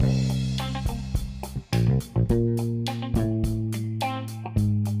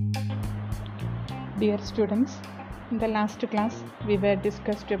Dear students, in the last class we were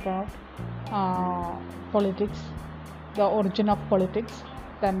discussed about politics, the origin of politics,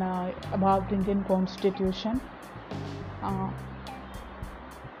 then about Indian Constitution,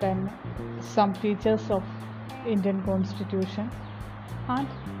 then some features of Indian Constitution, and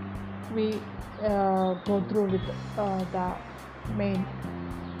we go through with the main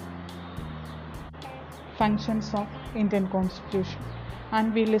functions of Indian Constitution,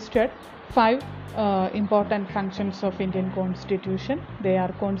 and we listed 5 important functions of Indian Constitution. They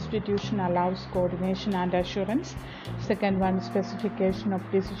are: Constitution allows coordination and assurance. Second one, specification of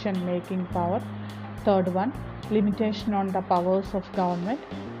decision making power. Third one, limitation on the powers of government.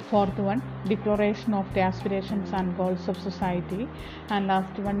 Fourth one, declaration of the aspirations and goals of society. And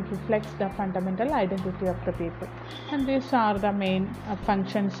last one, reflects the fundamental identity of the people. And these are the main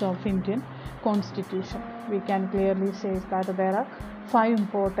functions of Indian Constitution. We can clearly say that there are 5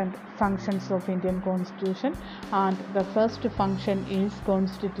 important functions of Indian Constitution, and the first function is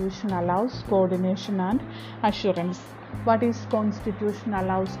Constitution allows coordination and assurance. What is Constitution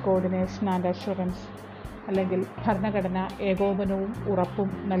allows coordination and assurance? അല്ലെങ്കിൽ ഭരണഘടന ഏകോപനവും ഉറപ്പും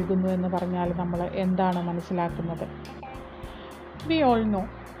നൽകുന്നു എന്ന് പറഞ്ഞാൽ നമ്മൾ എന്താണ് മനസ്സിലാക്കുന്നത്? We all know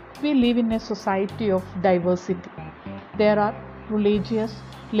we live in a society of diversity. There are religious,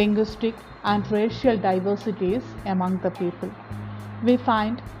 linguistic and racial diversities among the people. We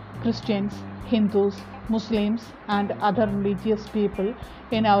find Christians, Hindus, Muslims and other religious people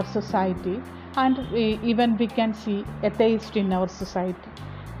in our society, and even we can see atheists in our society.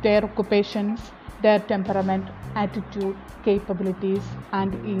 Their occupations, their temperament, attitude, capabilities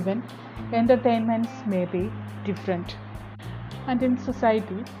and even entertainments may be different. And in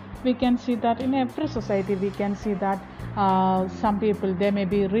society we can see that in every society we can see that some people, they may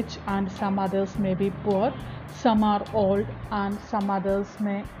be rich and some others may be poor, some are old and some others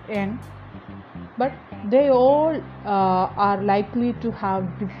may young, but they all are likely to have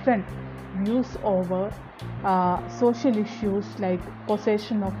different views over social issues like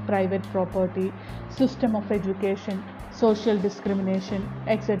possession of private property, system of education, social discrimination,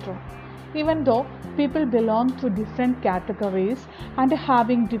 etc. Even though people belong to different categories and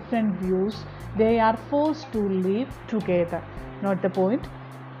having different views, they are forced to live together. Note the point.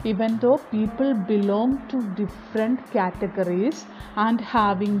 Even though people belong to different categories and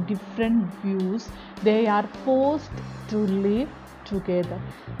having different views, they are forced to live together.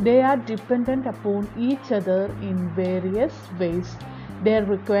 They are dependent upon each other in various ways. They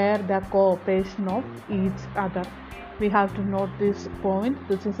require the cooperation of each other. We have to note this point.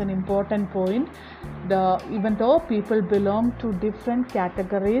 This is an important point. Even though people belong to different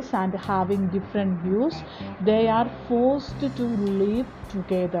categories and having different views, they are forced to live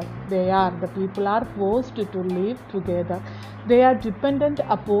together. The people are forced to live together. They are dependent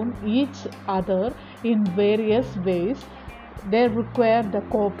upon each other in various ways. They require the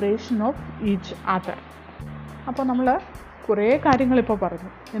cooperation of each other. അപ്പോൾ നമ്മൾ കുറേ കാര്യങ്ങളിപ്പോൾ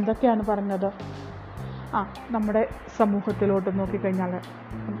പറഞ്ഞു. എന്തൊക്കെയാണ് പറഞ്ഞത്? നമ്മുടെ സമൂഹത്തിലോട്ട് നോക്കിക്കഴിഞ്ഞാൽ,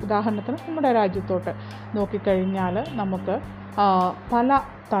 ഉദാഹരണത്തിന് നമ്മുടെ രാജ്യത്തോട്ട് നോക്കിക്കഴിഞ്ഞാൽ നമുക്ക് പല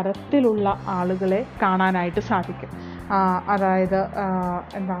തരത്തിലുള്ള ആളുകളെ കാണാനായിട്ട് സാധിക്കും. അതായത്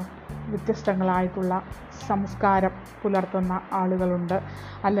വ്യത്യസ്തങ്ങളായിട്ടുള്ള സംസ്കാരം പുലർത്തുന്ന ആളുകളുണ്ട്.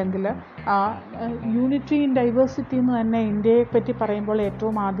 അല്ലെങ്കിൽ യൂണിറ്റി ഇൻ ഡൈവേഴ്സിറ്റി എന്ന് തന്നെ ഇന്ത്യയെ പറ്റി പറയുമ്പോൾ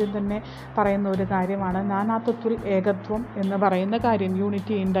ഏറ്റവും ആദ്യം തന്നെ പറയുന്ന ഒരു കാര്യമാണ് നാനാത്വത്തിൽ ഏകത്വം എന്ന് പറയുന്ന കാര്യം,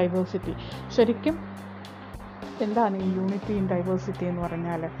 യൂണിറ്റി ഇൻ ഡൈവേഴ്സിറ്റി. ശരിക്കും എന്താണ് ഈ യൂണിറ്റി ഇൻ ഡൈവേഴ്സിറ്റി എന്ന്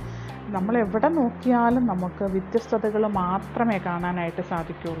പറഞ്ഞാൽ? നമ്മൾ എവിടെ നോക്കിയാലും നമുക്ക് വ്യത്യസ്തതകൾ മാത്രമേ കാണാനായിട്ട്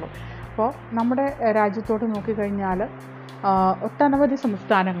സാധിക്കുകയുള്ളൂ. അപ്പോൾ നമ്മുടെ രാജ്യത്തോട്ട് നോക്കിക്കഴിഞ്ഞാൽ ഒട്ടനവധി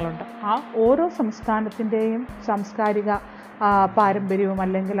സംസ്ഥാനങ്ങളുണ്ട്. ആ ഓരോ സംസ്ഥാനത്തിൻ്റെയും സാംസ്കാരിക പാരമ്പര്യവും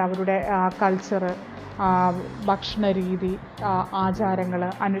അല്ലെങ്കിൽ അവരുടെ കൾച്ചറ്, ഭക്ഷണരീതി, ആചാരങ്ങൾ,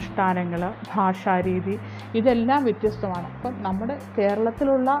 അനുഷ്ഠാനങ്ങൾ, ഭാഷാരീതി, ഇതെല്ലാം വ്യത്യസ്തമാണ്. അപ്പം നമ്മുടെ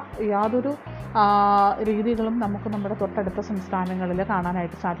കേരളത്തിലുള്ള യാതൊരു രീതികളും നമുക്ക് നമ്മുടെ തൊട്ടടുത്ത സംസ്ഥാനങ്ങളിൽ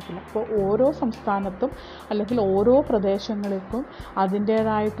കാണാനായിട്ട് സാധിക്കില്ല. അപ്പോൾ ഓരോ സംസ്ഥാനത്തും അല്ലെങ്കിൽ ഓരോ പ്രദേശങ്ങൾക്കും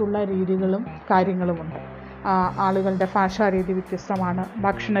അതിൻ്റേതായിട്ടുള്ള രീതികളും കാര്യങ്ങളുമുണ്ട്. ആളുകളുടെ ഭാഷാരീതി വ്യത്യസ്തമാണ്,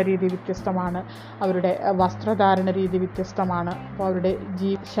 ഭക്ഷണരീതി വ്യത്യസ്തമാണ്, അവരുടെ വസ്ത്രധാരണ രീതി വ്യത്യസ്തമാണ്, അപ്പോൾ അവരുടെ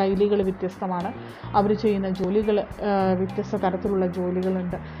ശൈലികൾ വ്യത്യസ്തമാണ്, അവർ ചെയ്യുന്ന ജോലികൾ വ്യത്യസ്ത തരത്തിലുള്ള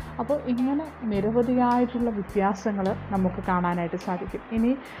ജോലികളുണ്ട്. അപ്പോൾ ഇങ്ങനെ നിരവധിയായിട്ടുള്ള വ്യത്യാസങ്ങൾ നമുക്ക് കാണാനായിട്ട് സാധിക്കും.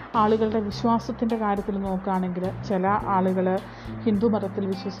 ഇനി ആളുകളുടെ വിശ്വാസത്തിൻ്റെ കാര്യത്തിൽ നോക്കുകയാണെങ്കിൽ, ചില ആളുകൾ ഹിന്ദു മതത്തിൽ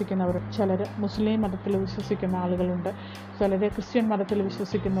വിശ്വസിക്കുന്നവർ, ചിലർ മുസ്ലിം മതത്തിൽ വിശ്വസിക്കുന്ന ആളുകളുണ്ട്, ചിലർ ക്രിസ്ത്യൻ മതത്തിൽ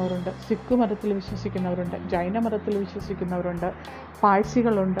വിശ്വസിക്കുന്നവരുണ്ട്, സിഖ് മതത്തിൽ വിശ്വസിക്കുന്നവരുണ്ട്, ജൈന മതത്തിൽ വിശ്വസിക്കുന്നവരുണ്ട്,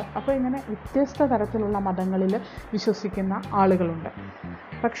 പാഴ്സികളുണ്ട്. അപ്പോൾ ഇങ്ങനെ വ്യത്യസ്ത തരത്തിലുള്ള മതങ്ങളിൽ വിശ്വസിക്കുന്ന ആളുകളുണ്ട്.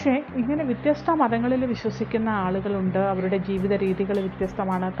 പക്ഷേ ഇങ്ങനെ വ്യത്യസ്ത മതങ്ങളിൽ വിശ്വസിക്കുന്ന ആളുകളുണ്ട്. അവരുടെ ജീവിത രീതികൾ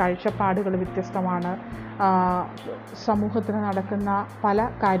വ്യത്യസ്തമാണ്, കാഴ്ചപ്പാടുകൾ വ്യത്യസ്തമാണ്. സമൂഹത്തിൽ നടക്കുന്ന പല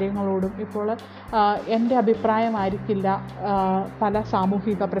കാര്യങ്ങളോടും ഇപ്പോൾ എൻ്റെ അഭിപ്രായമായിരിക്കില്ല പല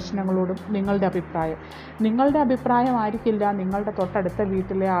സാമൂഹിക പ്രശ്നങ്ങളോടും നിങ്ങളുടെ അഭിപ്രായമായിരിക്കില്ല നിങ്ങളുടെ തൊട്ടടുത്ത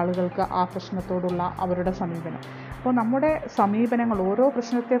വീട്ടിലെ ആളുകൾക്ക് ആ പ്രശ്നത്തോടുള്ള അവരുടെ സമീപനം. അപ്പോൾ നമ്മുടെ സമീപനങ്ങൾ, ഓരോ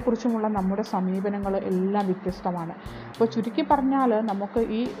പ്രശ്നത്തെക്കുറിച്ചുമുള്ള നമ്മുടെ സമീപനങ്ങൾ എല്ലാം വ്യത്യസ്തമാണ്. അപ്പോൾ ചുരുക്കി പറഞ്ഞാൽ നമുക്ക്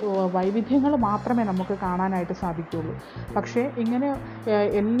ഈ വൈവിധ്യങ്ങൾ മാത്രമേ നമുക്ക് കാണാനായിട്ട് സാധിക്കുകയുള്ളൂ. പക്ഷേ ഇങ്ങനെ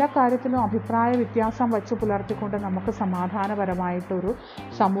എല്ലാ കാര്യത്തിലും അഭിപ്രായ വ്യത്യാസം വച്ച് പുലർത്തിക്കൊണ്ട് നമുക്ക് സമാധാനപരമായിട്ടൊരു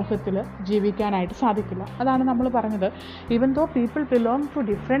സമൂഹത്തിൽ ജീവിക്കാനായിട്ട് സാധിക്കില്ല. അതാണ് നമ്മൾ പറഞ്ഞത്, even though people belong to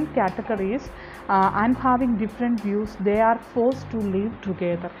different categories and having different views, they are forced to leave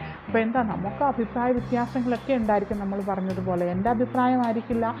together. അപ്പോൾ എന്താ, നമുക്ക് അഭിപ്രായ വ്യത്യാസങ്ങളൊക്കെ ഉണ്ടായിരിക്കും. നമ്മൾ പറഞ്ഞതുപോലെ എൻ്റെ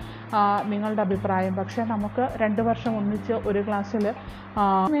അഭിപ്രായമായിരിക്കില്ല നിങ്ങളുടെ അഭിപ്രായം, പക്ഷേ നമുക്ക് 2 വർഷം ഒന്നിച്ച് ഒരു ക്ലാസ്സിൽ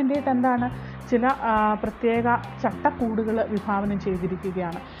വേണ്ടിയിട്ട് എന്താണ് ചില പ്രത്യേക ചട്ടക്കൂടുകൾ വിഭാവനം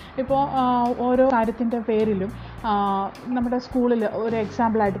ചെയ്തിരിക്കുകയാണ്. ഇപ്പോൾ ഓരോ കാര്യത്തിൻ്റെ പേരിലും നമ്മുടെ സ്കൂളിൽ ഒരു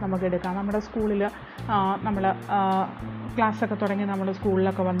എക്സാമ്പിളായിട്ട് നമുക്ക് എടുക്കാം. നമ്മുടെ സ്കൂളിൽ നമ്മൾ ക്ലാസ്സൊക്കെ തുടങ്ങി നമ്മൾ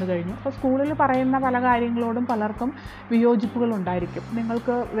സ്കൂളിലൊക്കെ വന്നു കഴിഞ്ഞു. അപ്പോൾ സ്കൂളിൽ പറയുന്ന പല കാര്യങ്ങളോടും പലർക്കും വിയോജിപ്പുകളുണ്ടായിരിക്കും.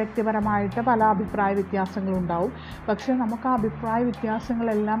 നിങ്ങൾക്ക് വ്യക്തിപരമായിട്ട് പല അഭിപ്രായ വ്യത്യാസങ്ങളുണ്ടാവും. പക്ഷേ നമുക്ക് ആ അഭിപ്രായ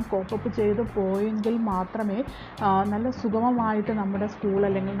വ്യത്യാസങ്ങളെല്ലാം കോപ്പപ്പ് ചെയ്ത് പോയെങ്കിൽ മാത്രമേ നല്ല സുഗമമായിട്ട് നമ്മുടെ സ്കൂൾ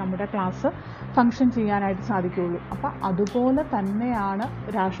അല്ലെങ്കിൽ നമ്മുടെ ക്ലാസ് ഫങ്ഷൻ ചെയ്യാനായിട്ട് സാധിക്കുകയുള്ളൂ. അപ്പോൾ അതുപോലെ തന്നെയാണ്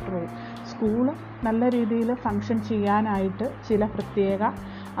രാഷ്ട്രവും. സ്കൂള് നല്ല രീതിയിൽ ഫങ്ഷൻ ചെയ്യാനായിട്ട് ചില പ്രത്യേക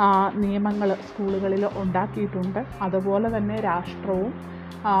നിയമങ്ങൾ സ്കൂളുകളിൽ ഉണ്ടാക്കിയിട്ടുണ്ട്. അതുപോലെ തന്നെ രാഷ്ട്രവും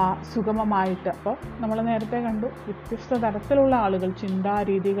സുഗമമായിട്ട്, അപ്പോൾ നമ്മൾ നേരത്തെ കണ്ടു വ്യത്യസ്ത തരത്തിലുള്ള ആളുകൾ,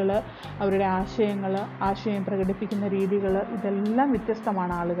 ചിന്താരീതികൾ, അവരുടെ ആശയം പ്രകടിപ്പിക്കുന്ന രീതികൾ, ഇതെല്ലാം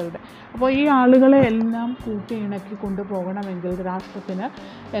വ്യത്യസ്തമാണ് ആളുകളുടെ. അപ്പോൾ ഈ ആളുകളെ എല്ലാം കൂട്ടിയിണക്കി കൊണ്ടുപോകണമെങ്കിൽ രാഷ്ട്രത്തിന്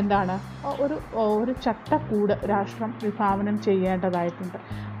എന്താണ് ഒരു ചട്ടക്കൂട് രാഷ്ട്രം വിഭാവനം ചെയ്യേണ്ടതായിട്ടുണ്ട്.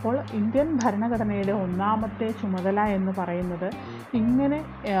 അപ്പോൾ ഇന്ത്യൻ ഭരണഘടനയുടെ ഒന്നാമത്തെ ചുമതല എന്ന് പറയുന്നത് ഇങ്ങനെ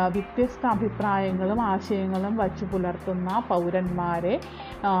വ്യത്യസ്ത അഭിപ്രായങ്ങളും ആശയങ്ങളും വച്ചു പുലർത്തുന്ന പൗരന്മാരെ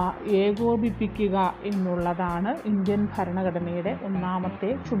ഏകോപിപ്പിക്കുക എന്നുള്ളതാണ് ഇന്ത്യൻ ഭരണഘടനയുടെ ഒന്നാമത്തെ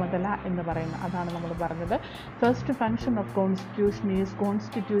ചുമതല എന്ന് പറയുന്നത്. അതാണ് നമ്മൾ പറഞ്ഞത്, first function of constitution is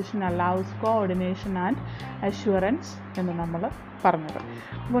constitution allows coordination and assurance എന്ന് നമ്മൾ പറഞ്ഞത്.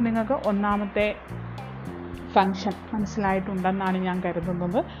 അപ്പോൾ നിങ്ങൾക്ക് ഒന്നാമത്തെ ഫങ്ഷൻ മനസ്സിലായിട്ടുണ്ടെന്നാണ് ഞാൻ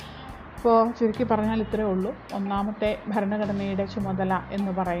കരുതുന്നത്. അപ്പോൾ ചുരുക്കി പറഞ്ഞാൽ ഇത്രയേ ഉള്ളൂ. ഒന്നാമത്തെ ഭരണഘടനയുടെ ചുമതല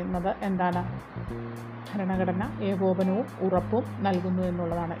എന്ന് പറയുന്നത് എന്താണ്? ഭരണഘടന ഏകോപനവും ഉറപ്പും നൽകുന്നു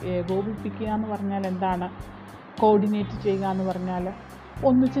എന്നുള്ളതാണ്. ഏകോപിപ്പിക്കുക എന്ന് പറഞ്ഞാൽ എന്താണ്? കോർഡിനേറ്റ് ചെയ്യുക എന്ന് പറഞ്ഞാൽ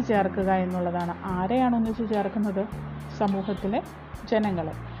ഒന്നിച്ച് ചേർക്കുക എന്നുള്ളതാണ്. ആരെയാണ് ഒന്നിച്ച് ചേർക്കുന്നത്?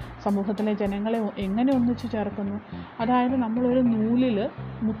 സമൂഹത്തിലെ ജനങ്ങളെ എങ്ങനെ ഒന്നിച്ച് ചേർക്കുന്നു? അതായത് നമ്മളൊരു നൂലിൽ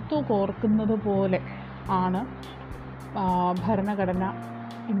മുത്തു കോർക്കുന്നത് പോലെ ആണ് ഭരണഘടന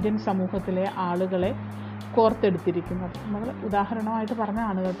ഇന്ത്യൻ സമൂഹത്തിലെ ആളുകളെ കോർത്തെടുത്തിരിക്കുന്നത്. നമ്മൾ ഉദാഹരണമായിട്ട്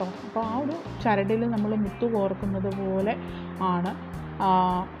പറഞ്ഞതാണ് കേട്ടോ. അപ്പോൾ ആ ഒരു ചരടിൽ നമ്മൾ മുത്തു കോർക്കുന്നത് പോലെ ആണ്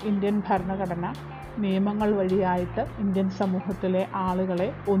ഇന്ത്യൻ ഭരണഘടന നിയമങ്ങൾ വഴിയായിട്ട് ഇന്ത്യൻ സമൂഹത്തിലെ ആളുകളെ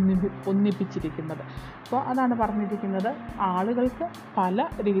ഒന്നിപ്പിച്ചിരിക്കുന്നത്. അപ്പോൾ അതാണ് പറഞ്ഞിരിക്കുന്നത്, ആളുകൾക്ക് പല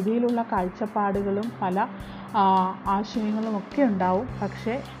രീതിയിലുള്ള കാഴ്ചപ്പാടുകളും പല ആശയങ്ങളും ഒക്കെ ഉണ്ടാവും.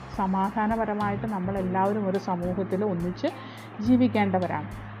 പക്ഷേ സമാധാനപരമായിട്ട് നമ്മളെല്ലാവരും ഒരു സമൂഹത്തിൽ ഒന്നിച്ച് ജീവിക്കേണ്ടവരാണ്.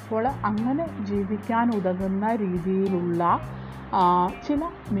 അപ്പോൾ അങ്ങനെ ജീവിക്കാൻ ഉതകുന്ന രീതിയിലുള്ള ചില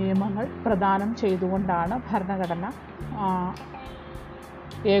നിയമങ്ങൾ പ്രദാനം ചെയ്തുകൊണ്ടാണ് ഭരണഘടന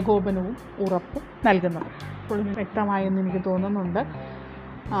ഏകോപനവും ഉറപ്പും നൽകുന്നത്. അപ്പോൾ വ്യക്തമായെന്ന് എനിക്ക് തോന്നുന്നുണ്ട്.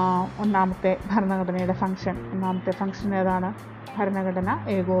 ഒന്നാമത്തെ ഭരണഘടനയുടെ ഒന്നാമത്തെ ഫങ്ഷൻ ഏതാണ്? ഭരണഘടന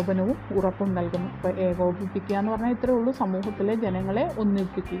ഏകോപനവും ഉറപ്പും നൽകുന്നു. അപ്പോൾ ഏകോപിപ്പിക്കുക എന്ന് പറഞ്ഞാൽ ഇത്രയേ ഉള്ളൂ, സമൂഹത്തിലെ ജനങ്ങളെ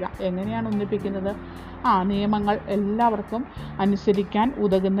ഒന്നിപ്പിക്കുക. എങ്ങനെയാണ് ഒന്നിപ്പിക്കുന്നത്? നിയമങ്ങൾ എല്ലാവർക്കും അനുസരിക്കാൻ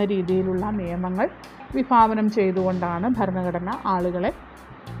ഉതകുന്ന രീതിയിലുള്ള നിയമങ്ങൾ വിഭാവനം ചെയ്തുകൊണ്ടാണ് ഭരണഘടന ആളുകളെ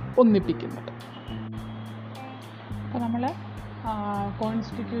ഒന്നിപ്പിക്കുന്നത്. അപ്പോൾ നമ്മൾ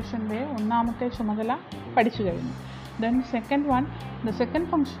കോൺസ്റ്റിറ്റ്യൂഷൻ്റെ ഒന്നാമത്തെ ചുമതല പഠിച്ചു കഴിഞ്ഞു. Then the second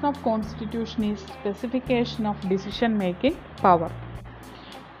function of constitution is specification of decision making power.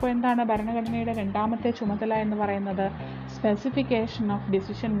 അപ്പോൾ എന്താണ് ഭരണഘടനയുടെ രണ്ടാമത്തെ ചുമതല എന്ന് പറയുന്നത്? Specification of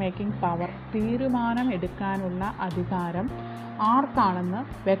decision making power. തീരുമാനം എടുക്കാനുള്ള അധികാരം ആർക്കാണെന്ന്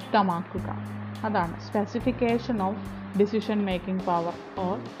വ്യക്തമാക്കുക. അതാണ് specification of decision making power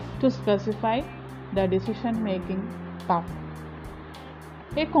or to specify the decision making power.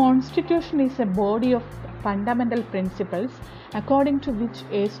 A constitution is a body of fundamental principles according to which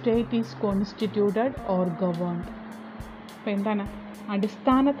a state is constituted or governed. അപ്പോൾ എന്താണ്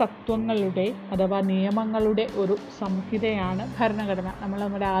അടിസ്ഥാന തത്വങ്ങളുടെ അഥവാ നിയമങ്ങളുടെ ഒരു സംഹിതയാണ് ഭരണഘടന. നമ്മൾ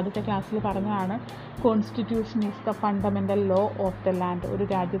നമ്മുടെ ആദ്യത്തെ ക്ലാസ്സിൽ പറഞ്ഞതാണ് constitution is the fundamental law of the land. ഒരു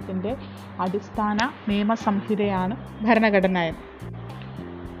രാജ്യത്തിൻ്റെ അടിസ്ഥാന നിയമസംഹിതയാണ് ഭരണഘടന എന്ന്.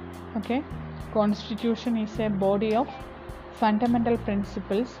 Okay, constitution is a body of fundamental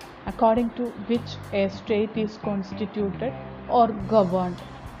principles according to which a state is constituted or governed.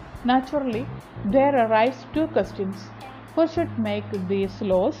 Naturally, there arise two questions. Who should make these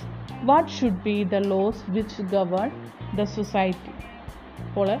laws? What should be the laws which govern the society?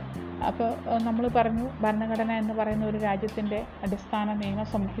 അപ്പോൾ നമ്മൾ പറഞ്ഞു ഭരണഘടന എന്ന് പറയുന്ന ഒരു രാജ്യത്തിൻ്റെ അടിസ്ഥാന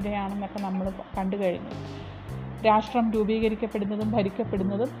നിയമസംഹിതയാണെന്നൊക്കെ നമ്മൾ കണ്ടു കഴിഞ്ഞു. രാഷ്ട്രം രൂപീകരിക്കപ്പെടുന്നതും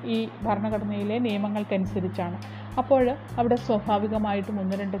ഭരിക്കപ്പെടുന്നതും ഈ ഭരണഘടനയിലെ നിയമങ്ങൾക്കനുസരിച്ചാണ്. അപ്പോൾ അവിടെ സ്വാഭാവികമായിട്ടും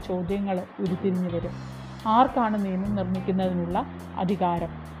 1-2 ചോദ്യങ്ങൾ ഉരുത്തിരിഞ്ഞു വരും. ആർക്കാണ് നിയമം നിർമ്മിക്കുന്നതിനുള്ള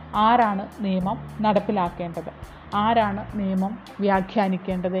അധികാരം? ആരാണ് നിയമം നടപ്പിലാക്കേണ്ടത്? ആരാണ് നിയമം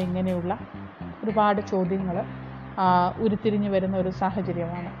വ്യാഖ്യാനിക്കേണ്ടത്? ഇങ്ങനെയുള്ള ഒരുപാട് ചോദ്യങ്ങൾ ഉരുത്തിരിഞ്ഞു വരുന്ന ഒരു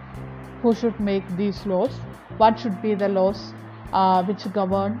സാഹചര്യമാണ്. Who should make these laws? What should be the laws which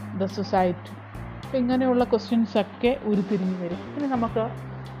govern the society? ഇങ്ങനെയുള്ള ക്വസ്റ്റ്യൻസൊക്കെ ഉരുത്തിരിഞ്ഞു വരും. ഇനി നമുക്ക്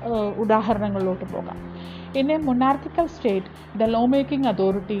ഉദാഹരണങ്ങളിലോട്ട് പോകാം. In a monarchical state the law making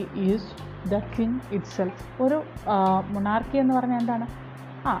authority is the king itself. ഒരു മൊണാർക്കി എന്ന് പറഞ്ഞാൽ എന്താണ്?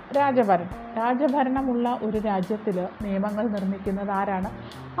 രാജഭരണമുള്ള ഒരു രാജ്യത്തിൽ നിയമങ്ങൾ നിർമ്മിക്കുന്നത് ആരാണ്?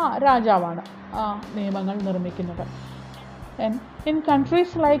 രാജാവാണ് നിയമങ്ങൾ നിർമ്മിക്കുന്നത്. In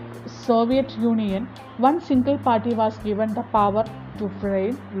countries like Soviet Union, one single party was given the power to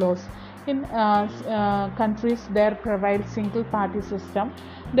frame laws. In countries there prevails single party system.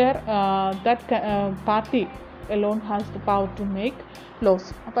 There that party alone has the power to make laws.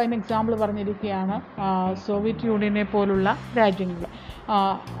 അപ്പോൾ അതിന് example പറഞ്ഞിരിക്കുകയാണ് Soviet യൂണിയനെ പോലുള്ള രാജ്യങ്ങൾ.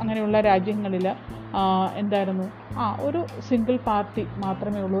 അങ്ങനെയുള്ള രാജ്യങ്ങളിൽ എന്തായിരുന്നു? ഒരു single party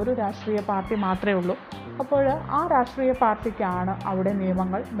മാത്രമേ ഉള്ളൂ, ഒരു രാഷ്ട്രീയ പാർട്ടി മാത്രമേ ഉള്ളൂ. അപ്പോൾ ആ രാഷ്ട്രീയ പാർട്ടിക്കാണ് അവിടെ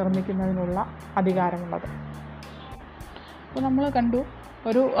നിയമങ്ങൾ നിർമ്മിക്കുന്നതിനുള്ള അധികാരമുള്ളത്. അപ്പോൾ നമ്മൾ കണ്ടു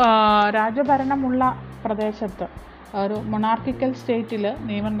ഒരു രാജഭരണമുള്ള പ്രദേശത്ത്, ഒരു മൊണാർക്കിക്കൽ സ്റ്റേറ്റിൽ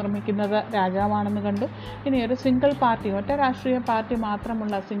നിയമം നിർമ്മിക്കുന്നത് രാജാവാണെന്ന് കണ്ടു. ഇനി ഒരു സിംഗിൾ പാർട്ടി, ഒറ്റ രാഷ്ട്രീയ പാർട്ടി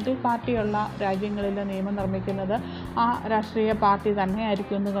മാത്രമുള്ള സിംഗിൾ പാർട്ടിയുള്ള രാജ്യങ്ങളിൽ നിയമം നിർമ്മിക്കുന്നത് ആ രാഷ്ട്രീയ പാർട്ടി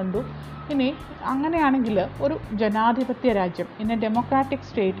തന്നെയായിരിക്കും എന്ന് കണ്ടു. ഇനി അങ്ങനെയാണെങ്കിൽ ഒരു ജനാധിപത്യ രാജ്യം, in a democratic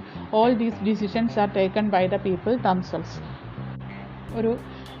state all these decisions are taken by the people themselves. ഒരു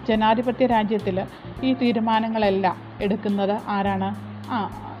ജനാധിപത്യ രാജ്യത്തിൽ ഈ തീരുമാനങ്ങളെല്ലാം എടുക്കുന്നത് ആരാണ്?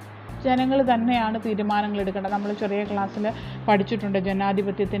 ജനങ്ങൾ തന്നെയാണ് തീരുമാനങ്ങൾ എടുക്കേണ്ടത്. നമ്മൾ ചെറിയ ക്ലാസ്സിൽ പഠിച്ചിട്ടുണ്ട്,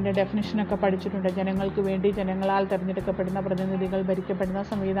 ജനാധിപത്യത്തിൻ്റെ ഡെഫിനിഷനൊക്കെ പഠിച്ചിട്ടുണ്ട്. ജനങ്ങൾക്ക് വേണ്ടി ജനങ്ങളാൽ തിരഞ്ഞെടുക്കപ്പെടുന്ന പ്രതിനിധികൾ ഭരിക്കപ്പെടുന്ന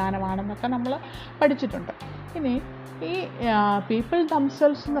സംവിധാനമാണെന്നൊക്കെ നമ്മൾ പഠിച്ചിട്ടുണ്ട്. ഇനി ഈ പീപ്പിൾ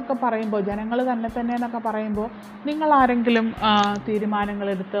ദംസെൽസ് എന്നൊക്കെ പറയുമ്പോൾ, ജനങ്ങൾ തന്നെ എന്നൊക്കെ പറയുമ്പോൾ, നിങ്ങളാരെങ്കിലും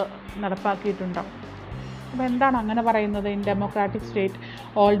തീരുമാനങ്ങളെടുത്ത് നടപ്പാക്കിയിട്ടുണ്ടോ? അപ്പോൾ എന്താണ് അങ്ങനെ പറയുന്നത്? In democratic state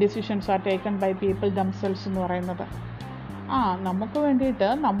all decisions are taken by people themselves എന്ന് പറയുന്നത് നമുക്ക് വേണ്ടിയിട്ട്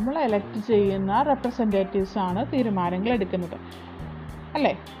നമ്മൾ എലക്ട് ചെയ്യുന്ന റെപ്രസെൻറ്റേറ്റീവ്സാണ് തീരുമാനങ്ങൾ എടുക്കുന്നത്,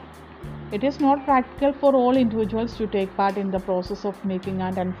 അല്ലേ? It is not practical for all individuals to take part in the process of making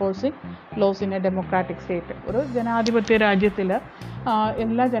and enforcing laws in a democratic state. ഒരു ജനാധിപത്യ രാജ്യത്തിൽ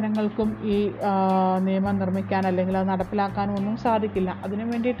എല്ലാ ജനങ്ങൾക്കും ഈ നിയമം നിർമ്മിക്കാൻ അല്ലെങ്കിൽ അത് നടപ്പിലാക്കാനും ഒന്നും സാധിക്കില്ല. അതിനു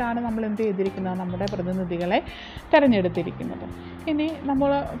വേണ്ടിയിട്ടാണ് നമ്മൾ എന്ത് ചെയ്തിരിക്കുന്നത്? നമ്മുടെ പ്രതിനിധികളെ തിരഞ്ഞെടുത്തിരിക്കുന്നത്. ഇനി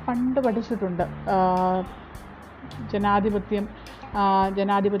നമ്മൾ പണ്ട് പഠിച്ചിട്ടുണ്ട്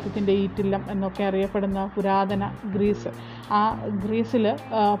ജനാധിപത്യത്തിൻ്റെ ഈറ്റില്ലം എന്നൊക്കെ അറിയപ്പെടുന്ന പുരാതന ഗ്രീസ്. ആ ഗ്രീസിൽ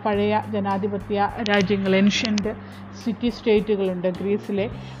പഴയ ജനാധിപത്യ രാജ്യങ്ങൾ, ഏൻഷ്യൻ്റ് സിറ്റി സ്റ്റേറ്റുകളുണ്ട് ഗ്രീസിലെ.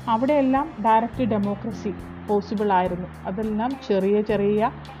 അവിടെയെല്ലാം ഡയറക്റ്റ് ഡെമോക്രസി പോസിബിൾ ആയിരുന്നു. അതെല്ലാം ചെറിയ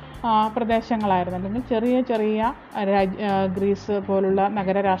ചെറിയ പ്രദേശങ്ങളായിരുന്നു, അല്ലെങ്കിൽ ചെറിയ ചെറിയ ഗ്രീസ് പോലുള്ള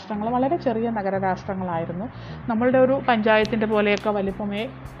നഗരരാഷ്ട്രങ്ങൾ വളരെ ചെറിയ നഗരരാഷ്ട്രങ്ങളായിരുന്നു. നമ്മളുടെ ഒരു പഞ്ചായത്തിൻ്റെ പോലെയൊക്കെ വലിപ്പമേ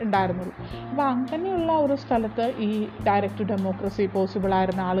ഉണ്ടായിരുന്നുള്ളൂ. അപ്പോൾ അങ്ങനെയുള്ള ഒരു സ്ഥലത്ത് ഈ ഡയറക്റ്റ് ഡെമോക്രസി പോസിബിൾ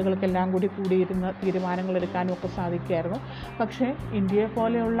ആയിരുന്ന ആളുകൾക്കെല്ലാം കൂടിയിരുന്ന് തീരുമാനങ്ങൾ എടുക്കാനും ഒക്കെ സാധിക്കുമായിരുന്നു. പക്ഷേ ഇന്ത്യയെ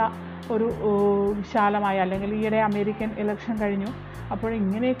പോലെയുള്ള ഒരു വിശാലമായ, അല്ലെങ്കിൽ ഈയിടെ അമേരിക്കൻ ഇലക്ഷൻ കഴിഞ്ഞു, അപ്പോൾ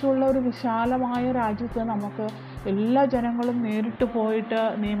ഇങ്ങനെയൊക്കെയുള്ള ഒരു വിശാലമായ രാജ്യത്ത് നമുക്ക് എല്ലാ ജനങ്ങളും നേരിട്ട് പോയിട്ട്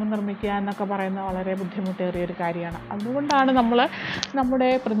നിയമം നിർമ്മിക്കുക എന്നൊക്കെ പറയുന്നത് വളരെ ബുദ്ധിമുട്ടേറിയൊരു കാര്യമാണ്. അതുകൊണ്ടാണ് നമ്മൾ നമ്മുടെ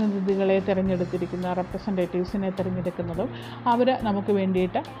പ്രതിനിധികളെ തിരഞ്ഞെടുത്തിരിക്കുന്ന റെപ്രസെൻറ്റേറ്റീവ്സിനെ തിരഞ്ഞെടുക്കുന്നതും അവർ നമുക്ക്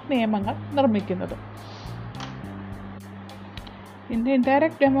വേണ്ടിയിട്ട് നിയമങ്ങൾ നിർമ്മിക്കുന്നതും. In the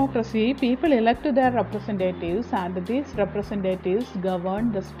indirect democracy, people elect their representatives and these representatives govern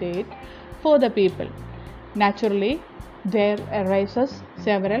the state for the people. Naturally, there arises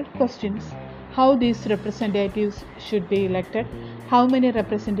several questions. How these representatives should be elected? How many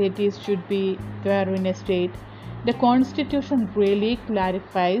representatives should be there in a state? The Constitution really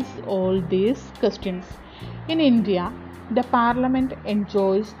clarifies all these questions. In India, the Parliament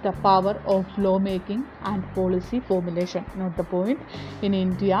enjoys the power of lawmaking and policy formulation. Note the point. In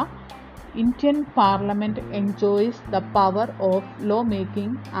India, Indian Parliament enjoys the power of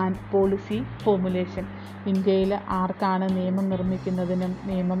lawmaking and policy formulation. ഇന്ത്യയിൽ ആർക്കാണ് നിയമം നിർമ്മിക്കുന്നതിനും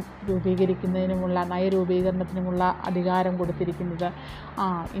നിയമം രൂപീകരിക്കുന്നതിനുമുള്ള നയരൂപീകരണത്തിനുമുള്ള അധികാരം കൊടുത്തിരിക്കുന്നത്?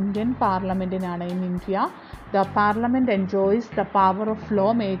 Indian പാർലമെൻറ്റിനാണ്. In India the parliament enjoys the power of law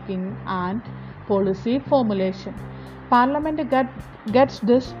making and policy formulation. Parliament gets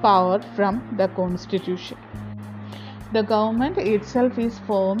this power from the Constitution. The government itself is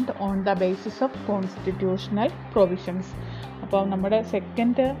formed on the basis of constitutional provisions. അപ്പോൾ നമ്മുടെ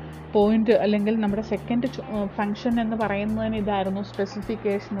second point അല്ലെങ്കിൽ നമ്മുടെ second function എന്ന് പറയുന്നതിന് ഇതായിരുന്നു,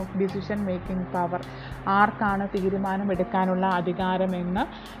 specification of decision making power. ആർക്കാണ് തീരുമാനമെടുക്കാനുള്ള അധികാരമെന്ന്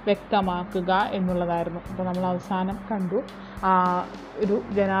വ്യക്തമാക്കുക എന്നുള്ളതായിരുന്നു. അപ്പോൾ നമ്മൾ അവസാനം കണ്ടു ഒരു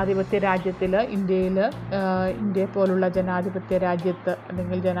ജനാധിപത്യ രാജ്യത്തിൽ, ഇന്ത്യയെ പോലുള്ള ജനാധിപത്യ രാജ്യത്ത്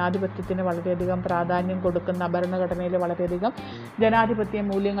അല്ലെങ്കിൽ ജനാധിപത്യത്തിന് വളരെയധികം പ്രാധാന്യം കൊടുക്കുന്ന, ഭരണഘടനയിൽ വളരെയധികം ജനാധിപത്യ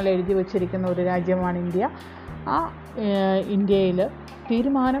മൂല്യങ്ങൾ എഴുതി വച്ചിരിക്കുന്ന ഒരു രാജ്യമാണ് ഇന്ത്യ. ഇന്ത്യയിൽ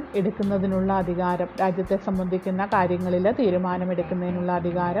തീരുമാനം എടുക്കുന്നതിനുള്ള അധികാരം, രാജ്യത്തെ സംബന്ധിക്കുന്ന കാര്യങ്ങളിൽ തീരുമാനമെടുക്കുന്നതിനുള്ള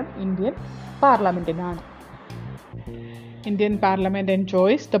അധികാരം Indian പാർലമെൻറ്റിനാണ്. Indian Parliament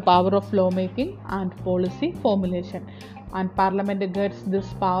enjoys the power of lawmaking and policy formulation, and Parliament gets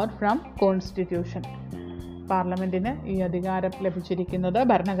this power from Constitution. പാർലമെൻറ്റിന് ഈ അധികാരം ലഭിച്ചിരിക്കുന്നത്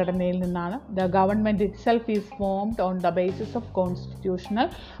ഭരണഘടനയിൽ നിന്നാണ്. The government itself is formed on the basis of constitutional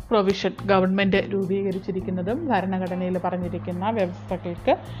provision. Government രൂപീകരിച്ചിരിക്കുന്നതും ഭരണഘടനയിൽ പറഞ്ഞിരിക്കുന്ന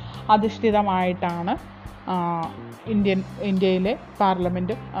വ്യവസ്ഥകൾക്ക് അധിഷ്ഠിതമായിട്ടാണ് ഇന്ത്യയിലെ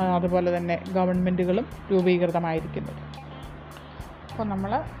പാർലമെൻറ്റും അതുപോലെ തന്നെ ഗവൺമെൻറ്റുകളും രൂപീകൃതമായിരിക്കുന്നത്. അപ്പോൾ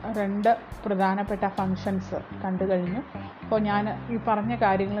നമ്മൾ 2 പ്രധാനപ്പെട്ട ഫങ്ഷൻസ് കണ്ടു കഴിഞ്ഞു. അപ്പോൾ ഞാൻ ഈ പറഞ്ഞ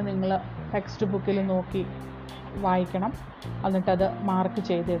കാര്യങ്ങൾ നിങ്ങൾ ടെക്സ്റ്റ് ബുക്കിൽ നോക്കി വായിക്കണം, എന്നിട്ടത് മാർക്ക്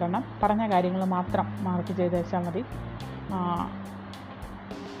ചെയ്തിടണം. പറഞ്ഞ കാര്യങ്ങൾ മാത്രം മാർക്ക് ചെയ്ത് വെച്ചാൽ മതി.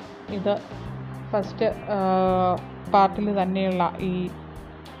 ഇത് ഫസ്റ്റ് പാർട്ടിൽ തന്നെയുള്ള ഈ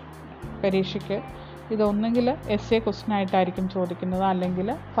പരീക്ഷയ്ക്ക് ഇതൊന്നെങ്കിൽ എസ് എ ക്വസ്റ്റ്യൻ ആയിട്ടായിരിക്കും ചോദിക്കുന്നത്, അല്ലെങ്കിൽ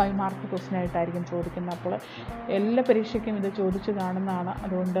 5 മാർക്ക് ക്വസ്റ്റ്യൻ ആയിട്ടായിരിക്കും ചോദിക്കുന്നത്. അപ്പോൾ എല്ലാ പരീക്ഷയ്ക്കും ഇത് ചോദിച്ചു കാണുന്നതാണ്.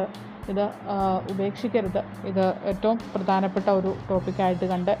 അതുകൊണ്ട് ഇത് ഉപേക്ഷിക്കരുത്. ഇത് ഏറ്റവും പ്രധാനപ്പെട്ട ഒരു ടോപ്പിക്കായിട്ട്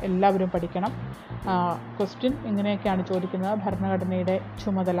കണ്ട് എല്ലാവരും പഠിക്കണം. ക്വസ്റ്റ്യൻ ഇങ്ങനെയൊക്കെയാണ് ചോദിക്കുന്നത്. ഭരണഘടനയുടെ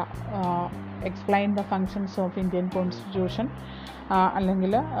ചുമതല, explain the functions of Indian constitution,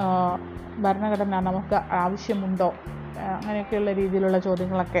 അല്ലെങ്കിൽ ഭരണഘടന നമുക്ക് ആവശ്യമുണ്ടോ, അങ്ങനെയൊക്കെയുള്ള രീതിയിലുള്ള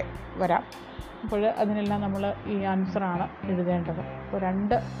ചോദ്യങ്ങളൊക്കെ വരാം. അപ്പോൾ അതിനെല്ലാം നമ്മൾ ഈ ആൻസറാണ് എഴുതേണ്ടത്. അപ്പോൾ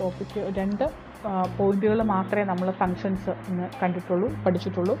 2 പോയിന്റുകൾ മാത്രമേ നമ്മൾ ഫങ്ഷൻസ് ഇന്ന് കണ്ടിട്ടുള്ളൂ,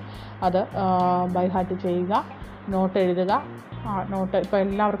 പഠിച്ചിട്ടുള്ളൂ. അത് ബൈ ഹാർട്ട് ചെയ്യുക, നോട്ട് എഴുതുക. നോട്ട് ഇപ്പോൾ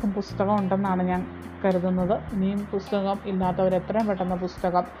എല്ലാവർക്കും പുസ്തകം ഉണ്ടെന്നാണ് ഞാൻ കരുതുന്നത്. ഇനിയും പുസ്തകം ഇല്ലാത്തവർ എത്രയും പെട്ടെന്ന്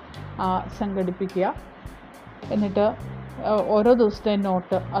പുസ്തകം സംഘടിപ്പിക്കുക. എന്നിട്ട് ഓരോ ദിവസത്തെ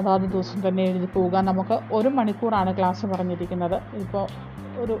നോട്ട് അതാത് ദിവസം തന്നെ എഴുതി പോവുക. നമുക്ക് 1 മണിക്കൂറാണ് ക്ലാസ് പറഞ്ഞിരിക്കുന്നത്. ഇപ്പോൾ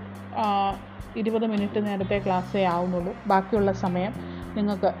ഒരു 20 മിനിറ്റ് നേരത്തെ ക്ലാസ്സേ ആവുന്നുള്ളൂ. ബാക്കിയുള്ള സമയം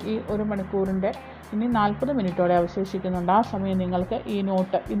നിങ്ങൾക്ക് ഈ 1 മണിക്കൂറിൻ്റെ ഇനി 40 മിനിറ്റോടെ അവശേഷിക്കുന്നുണ്ട്. ആ സമയം നിങ്ങൾക്ക് ഈ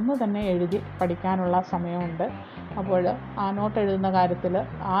നോട്ട് ഇന്ന് തന്നെ എഴുതി പഠിക്കാനുള്ള സമയമുണ്ട്. അപ്പോൾ ആ നോട്ട് എഴുതുന്ന കാര്യത്തിൽ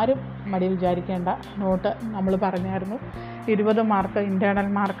ആരും മടി വിചാരിക്കേണ്ട. നോട്ട് നമ്മൾ പറഞ്ഞായിരുന്നു 20 മാർക്ക് ഇൻറ്റേർണൽ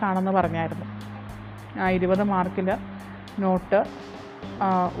മാർക്കാണെന്ന് പറഞ്ഞായിരുന്നു. ആ 20 മാർക്കിൽ നോട്ട്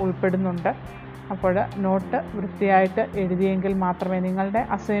ഉൾപ്പെടുന്നുണ്ട്. അപ്പോൾ നോട്ട് വൃത്തിയായിട്ട് എഴുതിയെങ്കിൽ മാത്രമേ, നിങ്ങളുടെ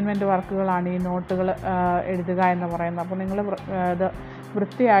അസൈൻമെൻറ്റ് വർക്കുകളാണ് ഈ നോട്ടുകൾ എഴുതുക എന്ന് പറയുന്നത്. അപ്പോൾ നിങ്ങൾ ഇത്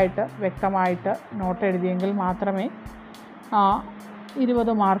വൃത്തിയായിട്ട് വ്യക്തമായിട്ട് നോട്ട് എഴുതിയെങ്കിൽ മാത്രമേ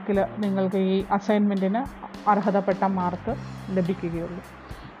 20 മാർക്കിൽ നിങ്ങൾക്ക് ഈ അസൈൻമെൻറ്റിന് അർഹതപ്പെട്ട മാർക്ക് ലഭിക്കുകയുള്ളൂ.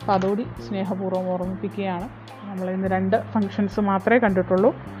 അപ്പോൾ അതുകൂടി സ്നേഹപൂർവ്വം ഓർമ്മിപ്പിക്കുകയാണ്. നമ്മൾ ഇന്ന് 2 ഫങ്ഷൻസ് മാത്രമേ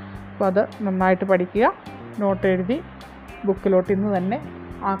കണ്ടിട്ടുള്ളൂ. അപ്പോൾ അത് നന്നായിട്ട് പഠിക്കുക, നോട്ട് എഴുതി ബുക്കിലോട്ട് ഇന്ന് തന്നെ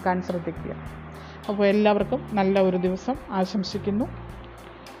ആക്കാൻ ശ്രദ്ധിക്കുക. അപ്പോൾ എല്ലാവർക്കും നല്ല ഒരു ദിവസം ആശംസിക്കുന്നു.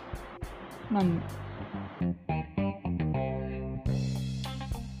 നന്ദി.